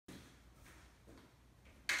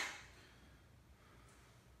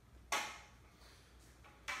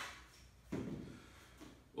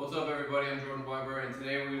everybody, I'm Jordan Weber, and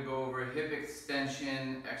today we're going to go over hip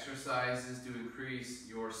extension exercises to increase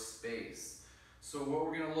your space. So what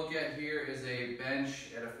we're going to look at here is a bench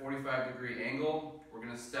at a 45-degree angle. We're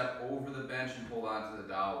going to step over the bench and hold on to the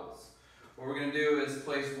dowels. What we're going to do is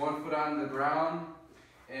place one foot on the ground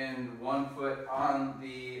and one foot on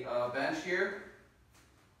the bench here.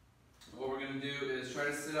 What we're going to do is try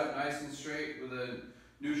to sit up nice and straight with a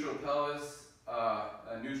neutral pelvis,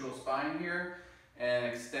 a neutral spine here, and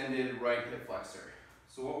extended right hip flexor.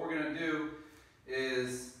 So what we're going to do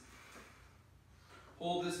is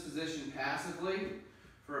hold this position passively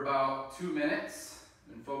for about 2 minutes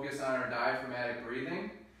and focus on our diaphragmatic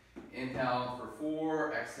breathing. Inhale for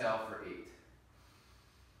 4, exhale for 8.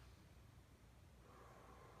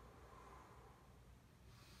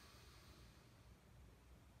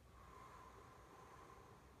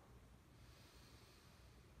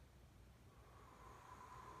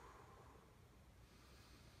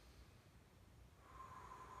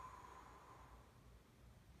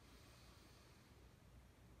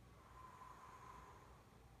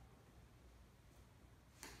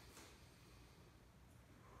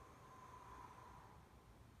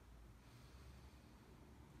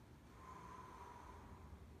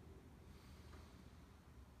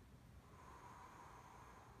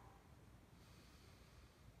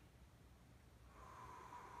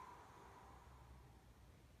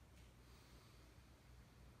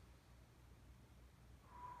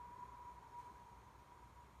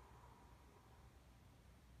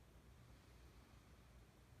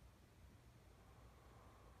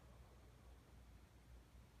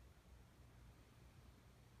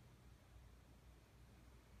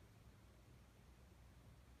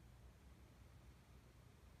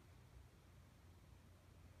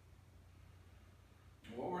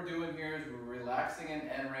 What we're doing here is we're relaxing in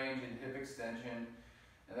end range and hip extension,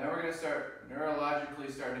 and then we're going to start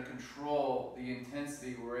neurologically starting to control the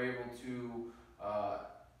intensity we're able to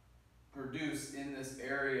produce in this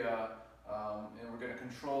area, and we're going to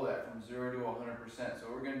control that from 0 to 100%. So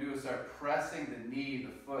what we're going to do is start pressing the knee,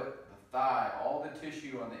 the foot, the thigh, all the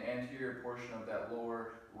tissue on the anterior portion of that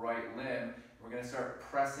lower right limb. We're going to start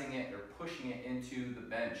pressing it or pushing it into the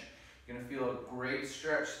bench. You're going to feel a great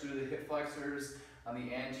stretch through the hip flexors on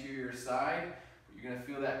the anterior side, but you're going to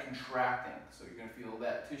feel that contracting. So you're going to feel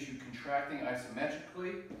that tissue contracting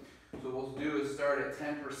isometrically. So what we'll do is start at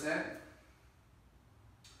 10%,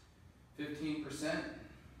 15%,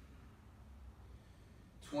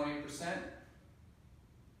 20%.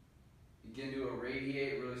 Begin to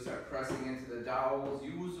irradiate, really start pressing into the dowels.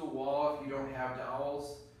 Use a wall if you don't have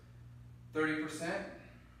dowels. 30%,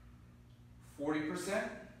 40%,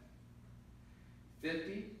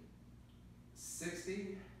 50%,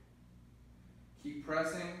 60. Keep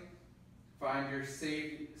pressing. Find your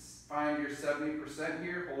 70%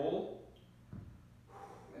 here. Hold.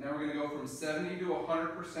 And then we're going to go from 70 to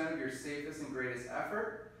 100% of your safest and greatest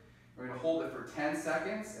effort. We're going to hold it for 10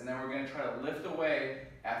 seconds, and then we're going to try to lift away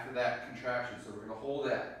after that contraction. So we're going to hold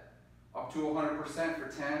that up to 100% for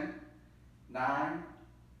 10, 9,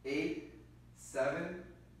 8, 7,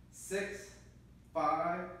 6,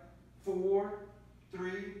 5, 4,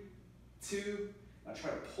 3, 2. Now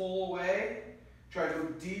try to pull away. Try to go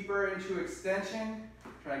deeper into extension.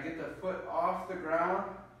 Try to get the foot off the ground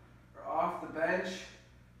or off the bench.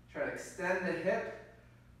 Try to extend the hip.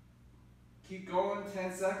 Keep going,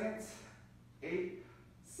 10 seconds. 8,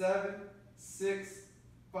 7, 6,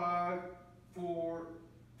 5, 4,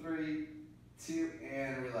 3, 2,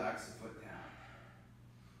 and relax the foot down.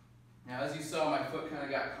 Now as you saw, my foot kind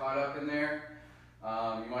of got caught up in there.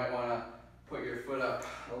 You might want to put your foot up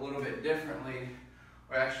a little bit differently,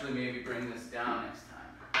 or actually maybe bring this down next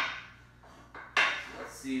time. So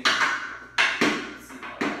let's see how that looks.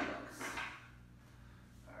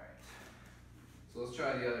 All right. So let's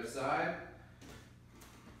try the other side.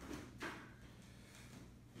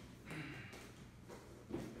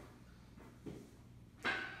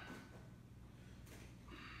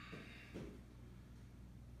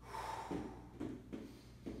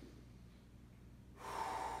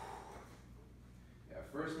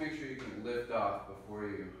 First, make sure you can lift off before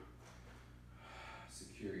you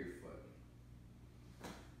secure your foot.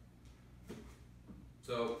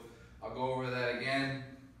 So I'll go over that again.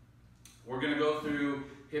 We're going to go through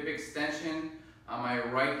hip extension on my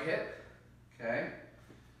right hip. Okay.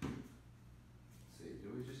 Let's see,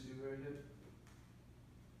 did we just do right hip?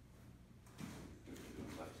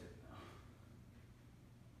 Left hip now.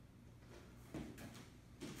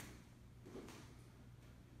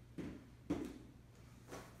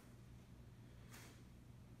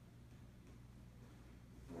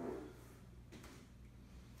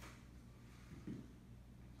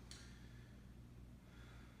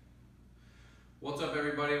 What's up,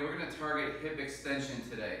 everybody? We're going to target hip extension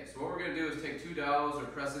today. So what we're going to do is take $2 or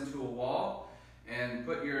press into a wall and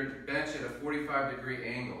put your bench at a 45-degree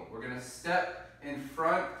angle. We're going to step in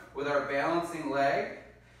front with our balancing leg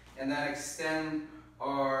and then extend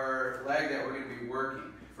our leg that we're going to be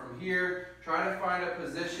working. From here, try to find a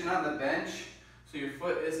position on the bench so your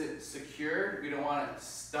foot isn't secured. We don't want it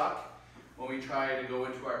stuck when we try to go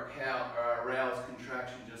into our rails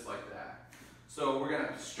contraction just like that. So we're going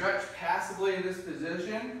to stretch passively in this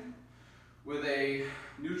position with a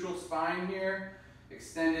neutral spine here,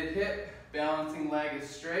 extended hip, balancing leg is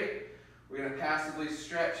straight. We're going to passively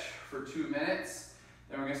stretch for 2 minutes.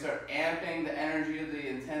 Then we're going to start amping the energy of the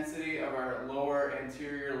intensity of our lower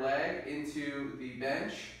anterior leg into the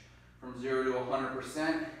bench from 0 to 100%.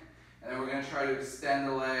 And then we're going to try to extend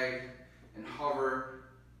the leg and hover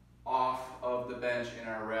off of the bench in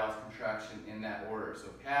our rails contraction in that order. So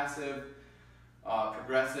passive,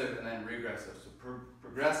 progressive, and then regressive. So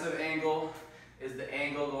progressive angle is the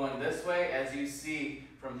angle going this way. As you see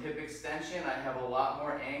from hip extension, I have a lot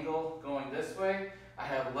more angle going this way. I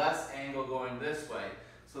have less angle going this way.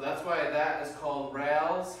 So that's why that is called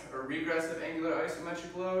rails, or regressive angular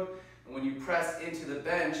isometric load. And when you press into the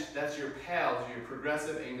bench, that's your PALS, your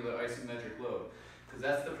progressive angular isometric load. Because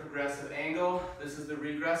that's the progressive angle, this is the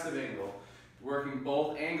regressive angle. Working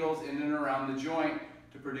both angles in and around the joint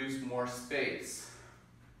to produce more space.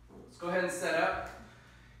 Let's go ahead and set up.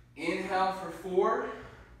 Inhale for 4,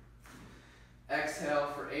 exhale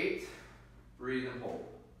for 8, breathe and hold.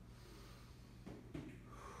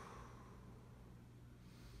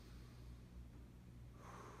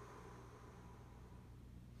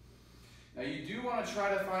 Now you do want to try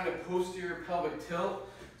to find a posterior pelvic tilt.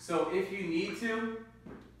 So if you need to,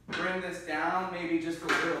 bring this down maybe just a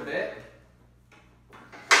little bit.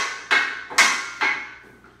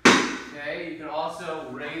 Okay, you can also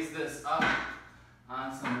raise this up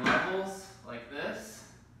on some levels like this.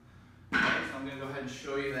 Okay, so I'm going to go ahead and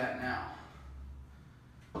show you that now.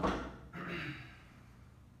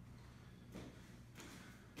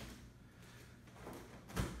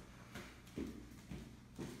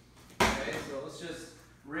 Okay, so let's just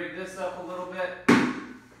rig this up a little bit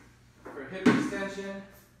for hip extension.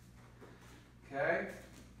 Okay.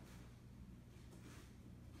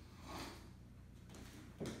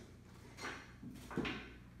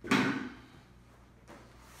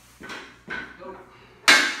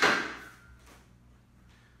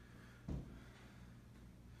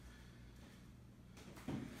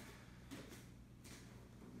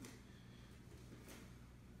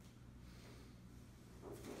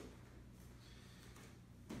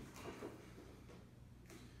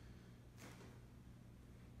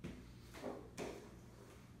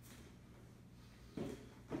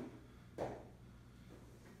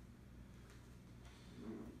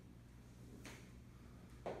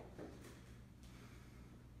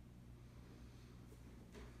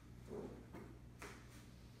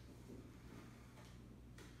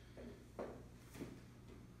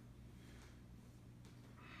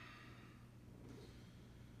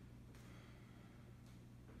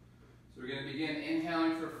 So we're going to begin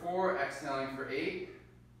inhaling for 4, exhaling for 8.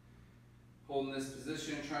 Holding this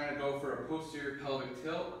position, trying to go for a posterior pelvic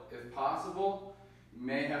tilt if possible. You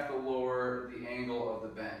may have to lower the angle of the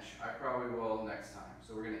bench. I probably will next time.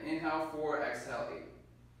 So we're going to inhale 4, exhale 8.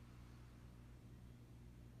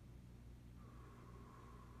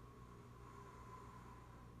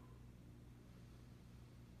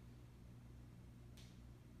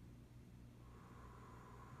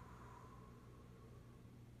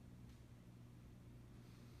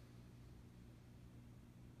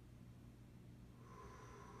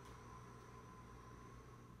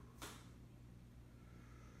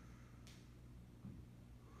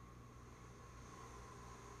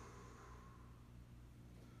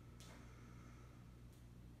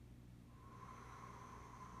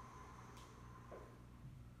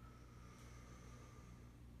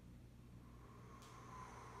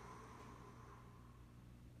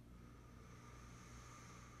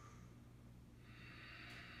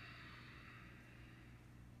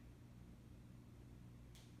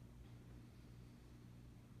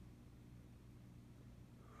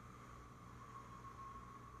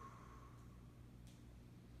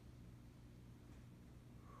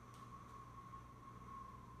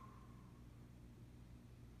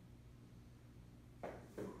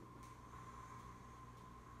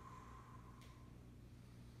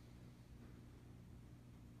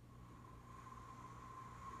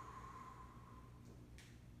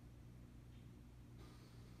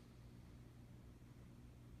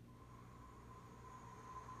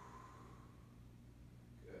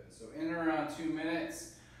 So in around 2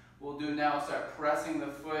 minutes, we'll do now, start pressing the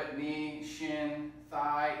foot, knee, shin,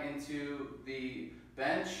 thigh into the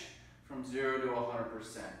bench from 0 to 100%.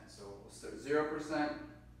 So we'll start 0%,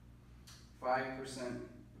 5%,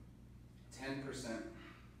 10%,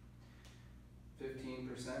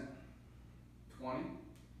 15%, 20,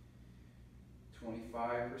 25%,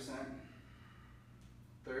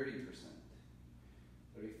 30%,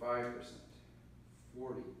 35%,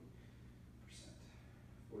 40%,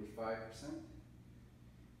 45%,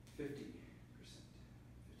 50%,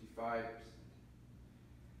 55%,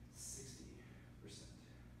 60%,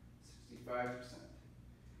 65%,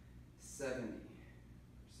 70%,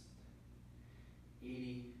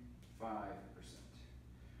 85%.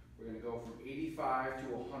 We're going to go from 85 to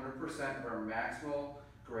 100% of our maximal,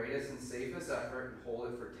 greatest, and safest effort and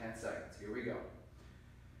hold it for 10 seconds. Here we go.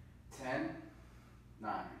 10,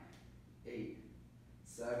 9, 8,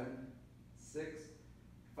 7, 6,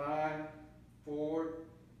 5, 4,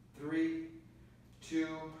 3, 2,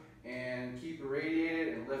 and keep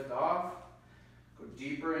irradiated and lift off. Go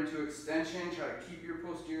deeper into extension. Try to keep your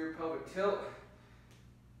posterior pelvic tilt.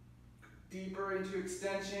 Deeper into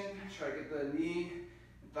extension. Try to get the knee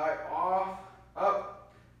and thigh off.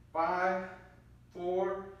 Up. 5,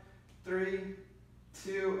 4, 3,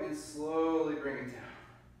 2, and slowly bring it down.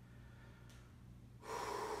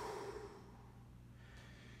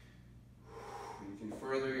 You can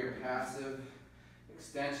further your passive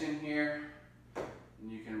extension here,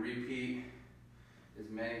 and you can repeat as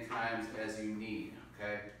many times as you need,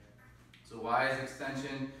 okay? So why is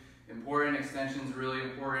extension important? Extension is really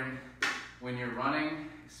important when you're running,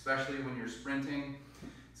 especially when you're sprinting.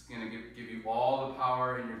 It's going to give you all the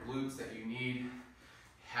power in your glutes that you need. You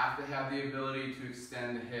have to have the ability to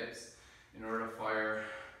extend the hips in order to fire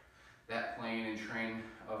that plane and train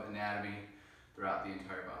of anatomy throughout the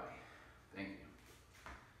entire body. Thank you.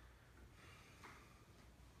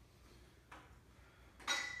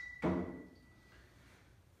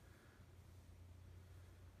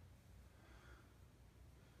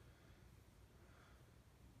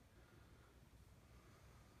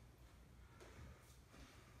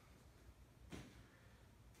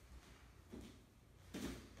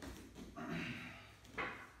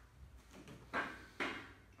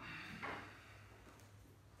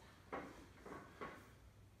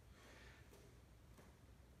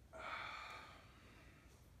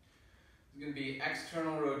 Going to be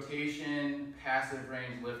external rotation, passive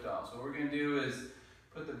range lift off. So what we're going to do is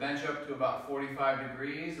put the bench up to about 45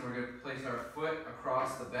 degrees, and we're going to place our foot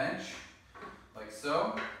across the bench, like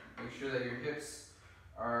so. Make sure that your hips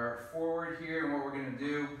are forward here, and what we're going to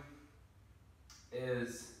do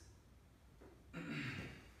is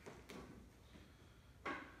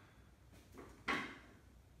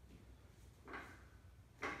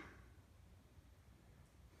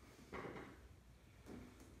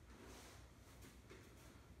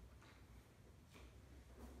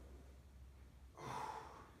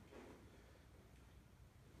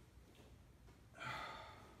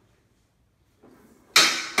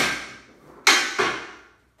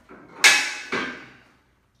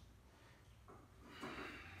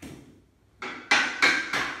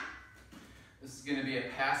going to be a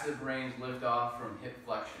passive range lift off from hip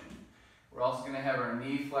flexion. We're also going to have our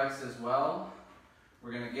knee flex as well.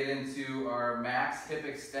 We're going to get into our max hip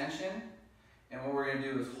extension, and what we're going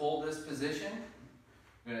to do is hold this position.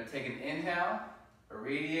 We're going to take an inhale,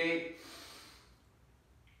 irradiate,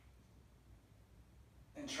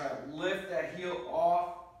 and try to lift that heel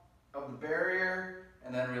off of the barrier,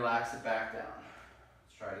 and then relax it back down.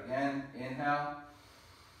 Let's try it again. Inhale,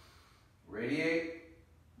 radiate,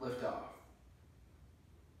 lift off.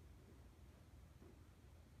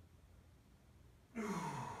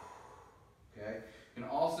 Okay, you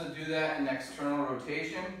can also do that in external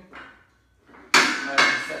rotation. I'm going to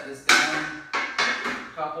set this down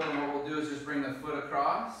a couple, and what we'll do is just bring the foot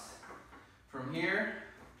across. From here,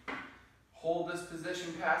 hold this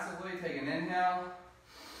position passively, take an inhale,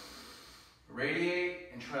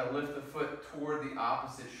 radiate, and try to lift the foot toward the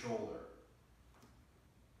opposite shoulder.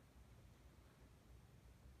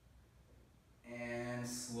 And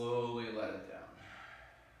slowly let it down.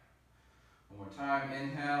 One more time,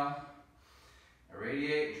 inhale,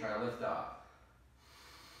 irradiate, and try to lift off.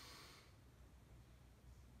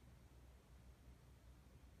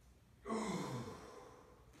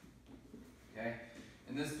 Okay,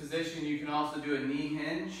 in this position you can also do a knee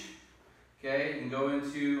hinge. Okay, you can go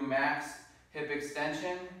into max hip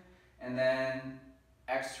extension and then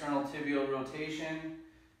external tibial rotation,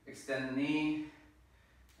 extend the knee,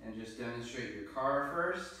 and just demonstrate your car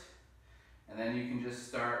first. And then you can just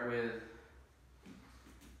start with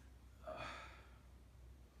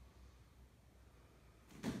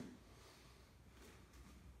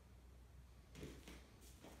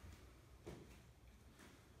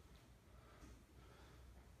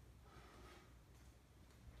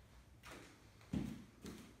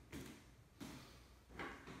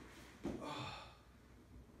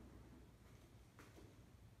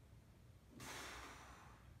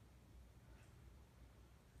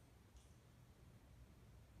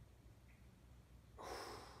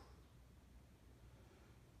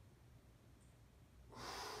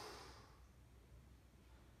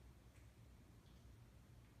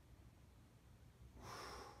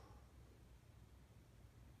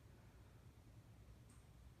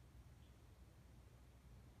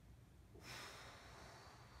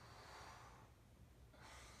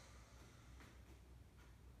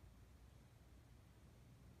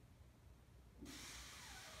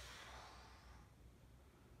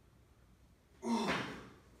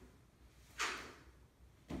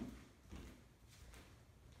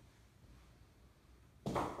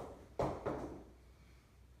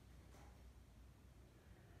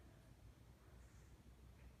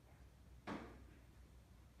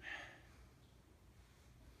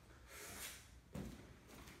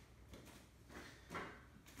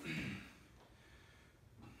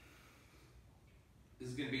This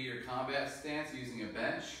is going to be your combat stance using a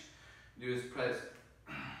bench. Do is press.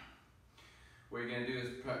 What you're going to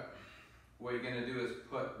do is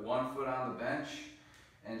put one foot on the bench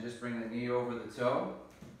and just bring the knee over the toe.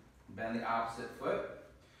 Bend the opposite foot.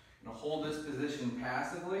 You're going to hold this position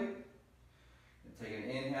passively. Take an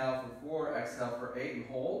inhale for 4, exhale for 8, and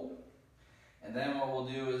hold. And then what we'll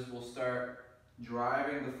do is we'll start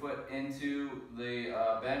driving the foot into the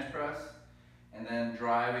bench press, and then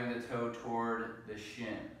driving the toe toward the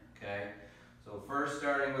shin, okay? So first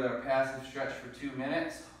starting with our passive stretch for 2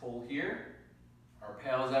 minutes, hold here. Our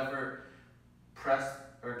pals effort, press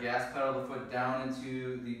or gas pedal the foot down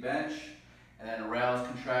into the bench, and then rails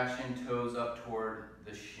contraction, toes up toward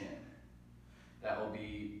the shin. That will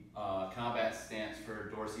be combat stance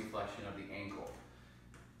for dorsiflexion of the ankle.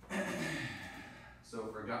 So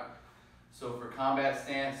for combat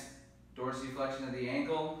stance, dorsiflexion of the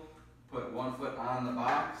ankle, put one foot on the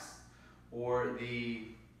box or the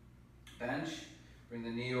bench, bring the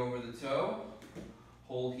knee over the toe,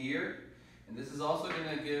 hold here. And this is also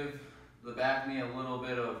going to give the back knee a little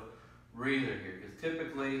bit of breather here, because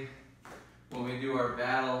typically when we do our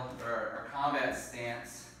our combat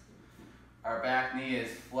stance, our back knee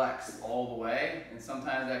is flexed all the way, and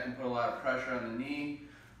sometimes that can put a lot of pressure on the knee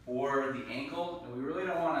or the ankle, and we really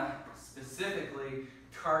don't want to specifically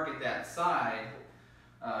target that side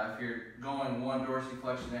if you're going one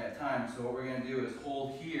dorsiflexion at a time. So what we're going to do is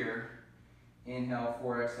hold here, inhale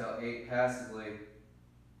 4, exhale 8 passively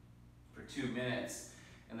for 2 minutes,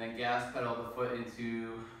 and then gas pedal the foot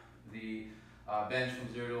into the bench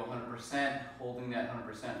from 0 to 100%, holding that 100%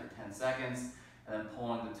 for 10 seconds, and then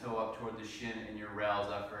pulling the toe up toward the shin in your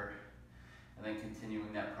rails effort, and then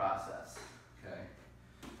continuing that process, okay?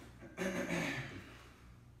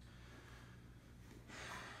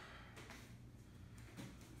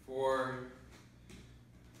 For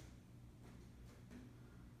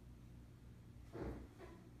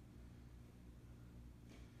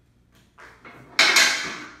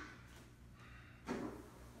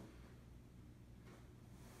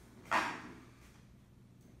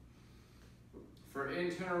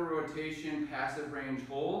internal rotation, passive range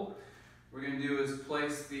hold, what we're going to do is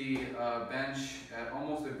place the bench at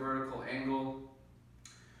almost a vertical angle,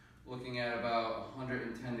 looking at about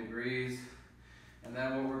 110 degrees. And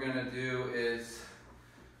then what we're going to do is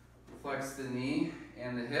flex the knee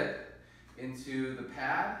and the hip into the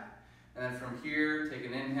pad. And then from here, take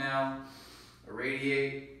an inhale,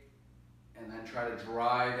 irradiate, and then try to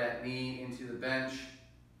drive that knee into the bench,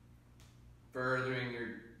 furthering your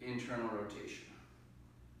internal rotation.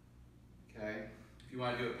 Okay? If you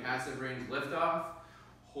want to do a passive range liftoff,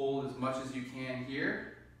 hold as much as you can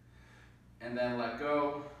here, and then let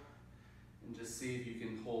go, and just see if you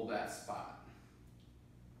can hold that spot.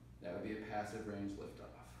 That would be a passive range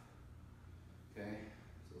liftoff. Okay?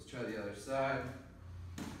 So let's try the other side.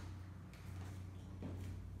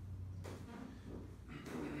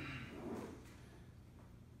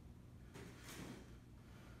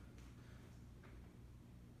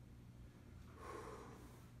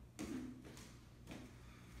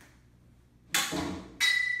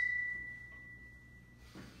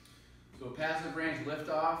 So passive range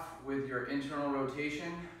liftoff with your internal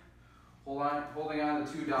rotation, holding on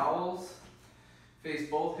to 2 dowels, face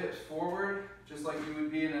both hips forward, just like you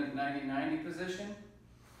would be in a 90-90 position.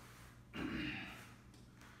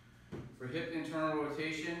 For hip internal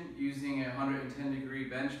rotation, using a 110-degree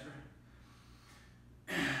bench.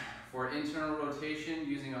 For internal rotation,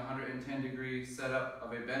 using a 110-degree setup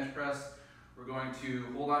of a bench press, we're going to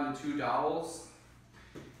hold on to 2 dowels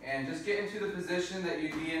and just get into the position that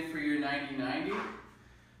you'd be in for your 90-90.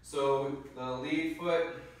 So the lead foot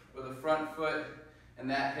or the front foot and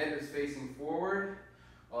that hip is facing forward,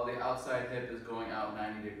 while the outside hip is going out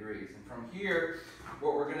 90 degrees. And from here,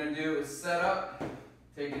 what we're going to do is set up,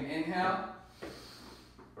 take an inhale,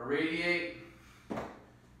 irradiate,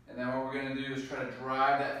 and then what we're going to do is try to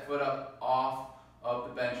drive that foot up off of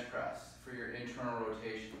the bench press for your internal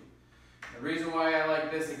rotation. The reason why I like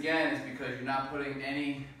this again is because you're not putting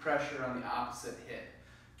any pressure on the opposite hip.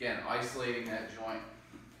 Again, isolating that joint.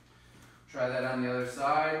 Try that on the other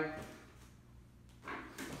side.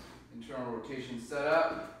 Internal rotation set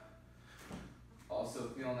up. Also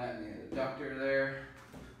feeling that in the adductor there.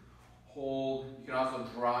 Hold. You can also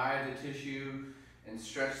drive the tissue and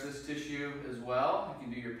stretch this tissue as well. You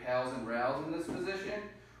can do your pals and rails in this position,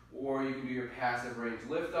 or you can do your passive range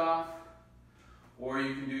liftoff, or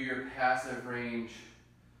you can do your passive range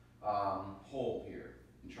hold here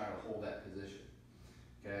and try to hold that position.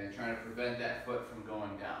 Okay, and trying to prevent that foot from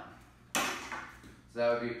going down. So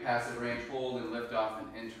that would be passive range hold and liftoff and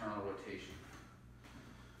internal rotation.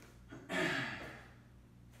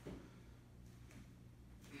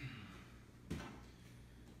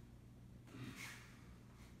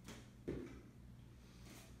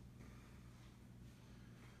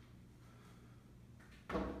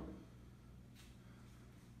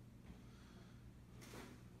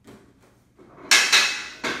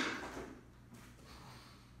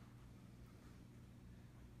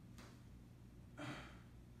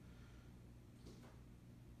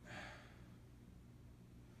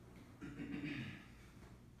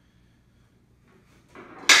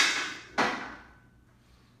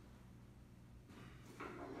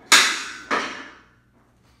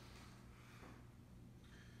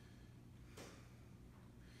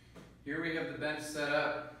 here we have the bench set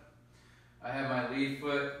up. I have my lead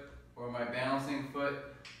foot or my balancing foot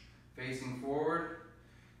facing forward,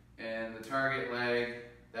 and the target leg,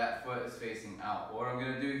 that foot is facing out. What I'm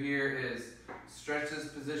going to do here is stretch this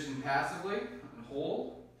position passively and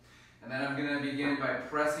hold, and then I'm going to begin by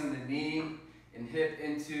pressing the knee and hip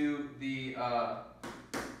into the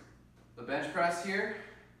bench press here,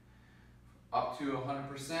 up to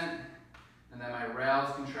 100%, and then my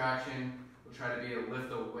rouse contraction will try to be a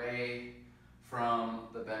lift away from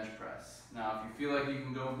the bench press. Now, if you feel like you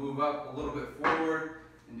can go move up a little bit forward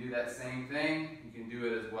and do that same thing, you can do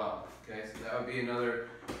it as well. Okay, so that would be another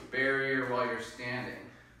barrier while you're standing.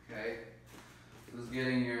 Okay, this is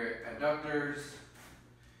getting your adductors,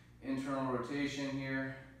 internal rotation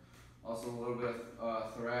here, also a little bit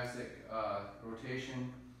of thoracic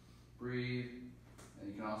rotation. Breathe, and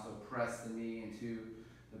you can also press the knee into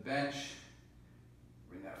the bench.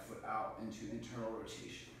 Bring that foot out into internal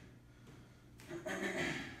rotation.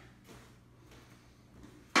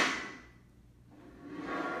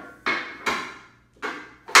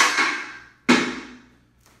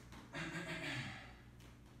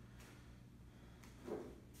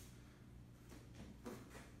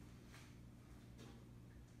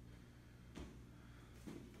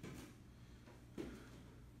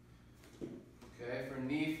 Okay, for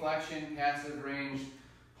knee flexion, passive range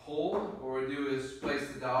hold, what we do is place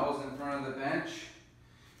the dowels in front of the bench.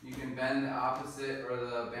 You can bend the opposite or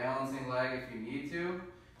the balancing leg if you need to.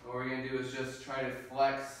 What we're going to do is just try to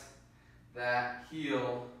flex that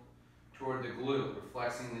heel toward the glute. We're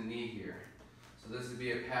flexing the knee here. So this would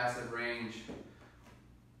be a passive range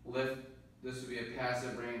lift. This would be a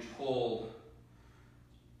passive range hold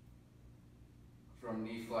from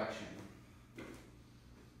knee flexion.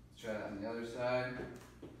 Let's try that on the other side.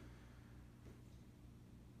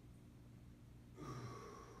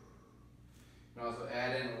 You can also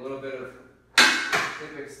add in a little bit of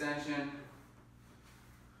hip extension.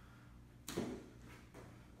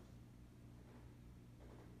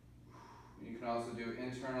 You can also do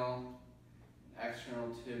internal and external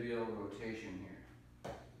tibial rotation here.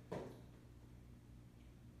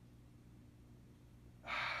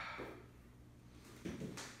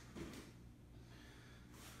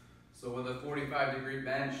 So with a 45-degree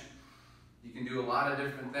bench, you can do a lot of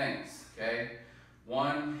different things, okay?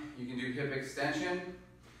 One, you can do hip extension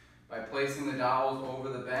by placing the dowels over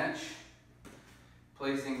the bench,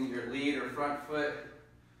 placing your lead or front foot,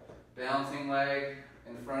 balancing leg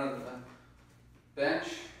in front of the bench,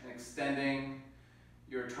 and extending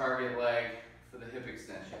your target leg for the hip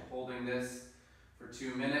extension. Holding this for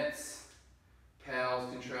 2 minutes,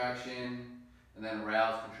 pals contraction, and then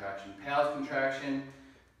rouse contraction. Pals contraction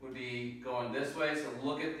would be going this way, so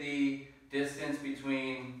look at the distance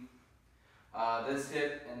between this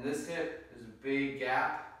hip and this hip. There's a big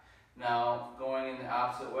gap. Now going in the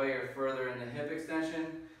opposite way or further in the hip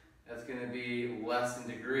extension, that's going to be less in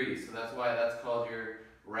degrees. So that's why that's called your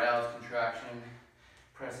rouse contraction.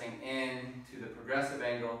 Pressing in to the progressive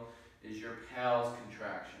angle is your pals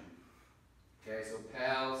contraction. Okay, so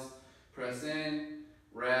pals, press in,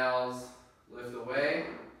 rouse, lift away.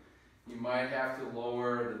 You might have to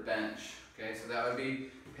lower the bench. Okay, so that would be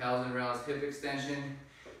pals and rouse hip extension.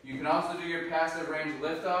 You can also do your passive range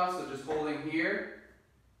lift off, so just holding here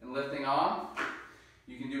and lifting off.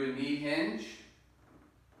 You can do a knee hinge.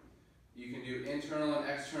 You can do internal and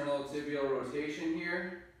external tibial rotation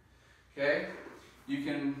here. Okay, you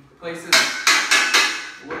can place it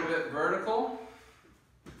a little bit vertical.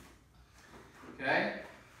 Okay,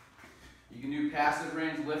 you can do passive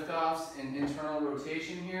range lift offs and internal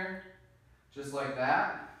rotation here, just like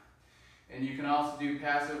that. And you can also do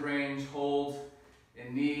passive range holds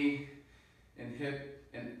in knee and hip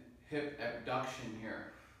abduction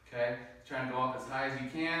here. Okay, trying to go up as high as you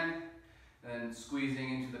can, then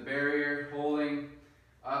squeezing into the barrier, holding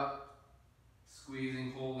up,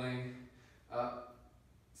 squeezing, holding up,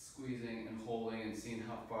 squeezing and holding, and seeing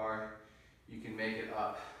how far you can make it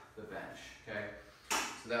up the bench. Okay,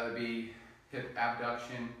 so that would be hip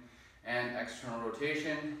abduction and external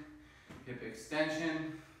rotation, hip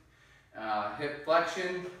extension, hip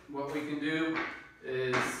flexion. What we can do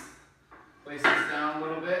is place this down a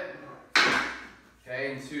little bit,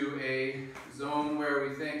 okay, into a zone where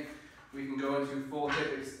we think we can go into full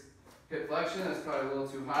hip flexion. That's probably a little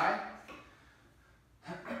too high.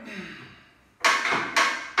 So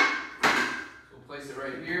we'll place it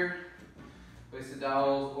right here. Place the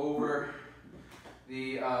dowels over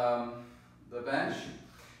the bench.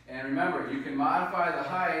 And remember, you can modify the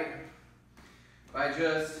height by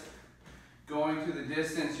just going to the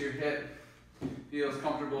distance your hip feels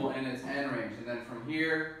comfortable in its end range. And then from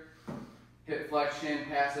here Hip flexion,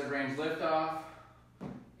 passive range liftoff.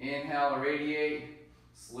 Inhale, irradiate,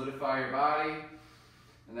 solidify your body,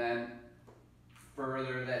 and then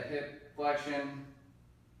further that hip flexion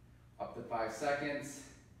up to 5 seconds,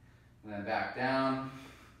 and then back down.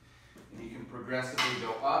 And you can progressively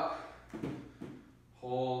go up,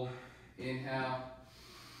 hold, inhale,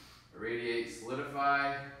 irradiate,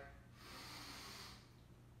 solidify.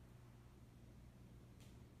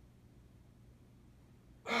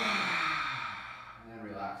 And then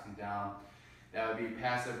relaxing down. That would be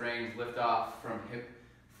passive range liftoff from hip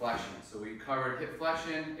flexion. So we covered hip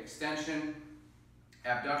flexion, extension,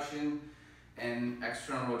 abduction, and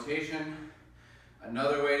external rotation.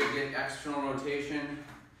 Another way to get external rotation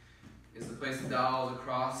is to place the dowels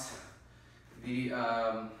across the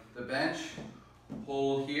bench.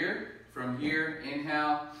 Hold here. From here,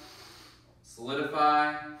 inhale,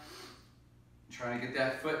 solidify. Trying to get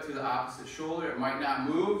that foot to the opposite shoulder. It might not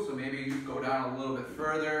move, so maybe you go down a little bit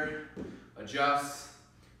further. Adjust,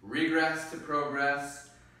 regress to progress,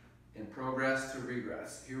 and progress to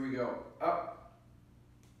regress. Here we go. Up.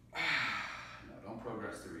 No, don't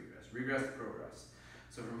progress to regress. Regress to progress.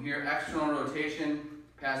 So from here, external rotation,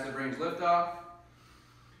 passive range liftoff.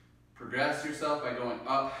 Progress yourself by going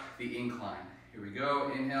up the incline. Here we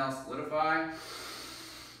go. Inhale, solidify.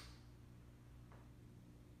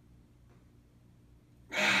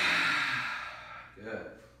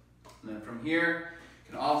 Good. And then from here,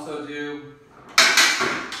 you can also do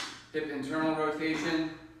hip internal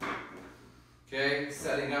rotation. Okay,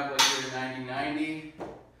 setting up like you're 90-90.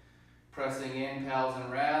 Pressing in, pals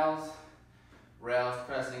and rails. Rails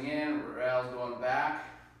pressing in, rails going back.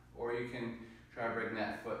 Or you can try bringing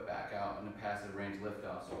that foot back out in a passive range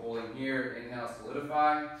liftoff. So holding here, inhale,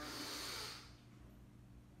 solidify.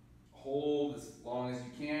 Hold as long as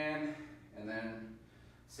you can, and then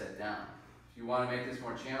set down. If you want to make this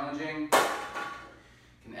more challenging, you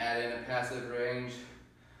can add in a passive range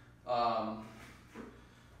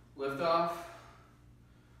liftoff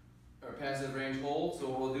or passive range hold. So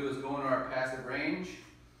what we'll do is go into our passive range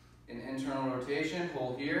in internal rotation,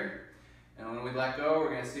 hold here, and when we let go,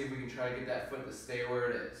 we're going to see if we can try to get that foot to stay where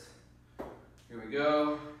it is. Here we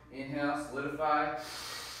go. Inhale, solidify.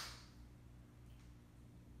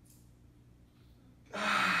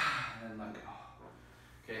 And then let go.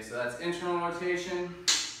 Okay, so that's internal rotation,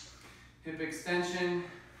 hip extension,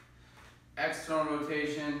 external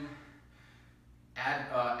rotation,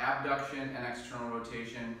 abduction and external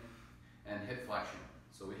rotation, and hip flexion.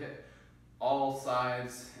 So we hit all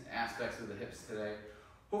sides and aspects of the hips today.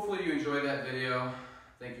 Hopefully you enjoyed that video.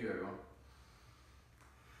 Thank you, everyone.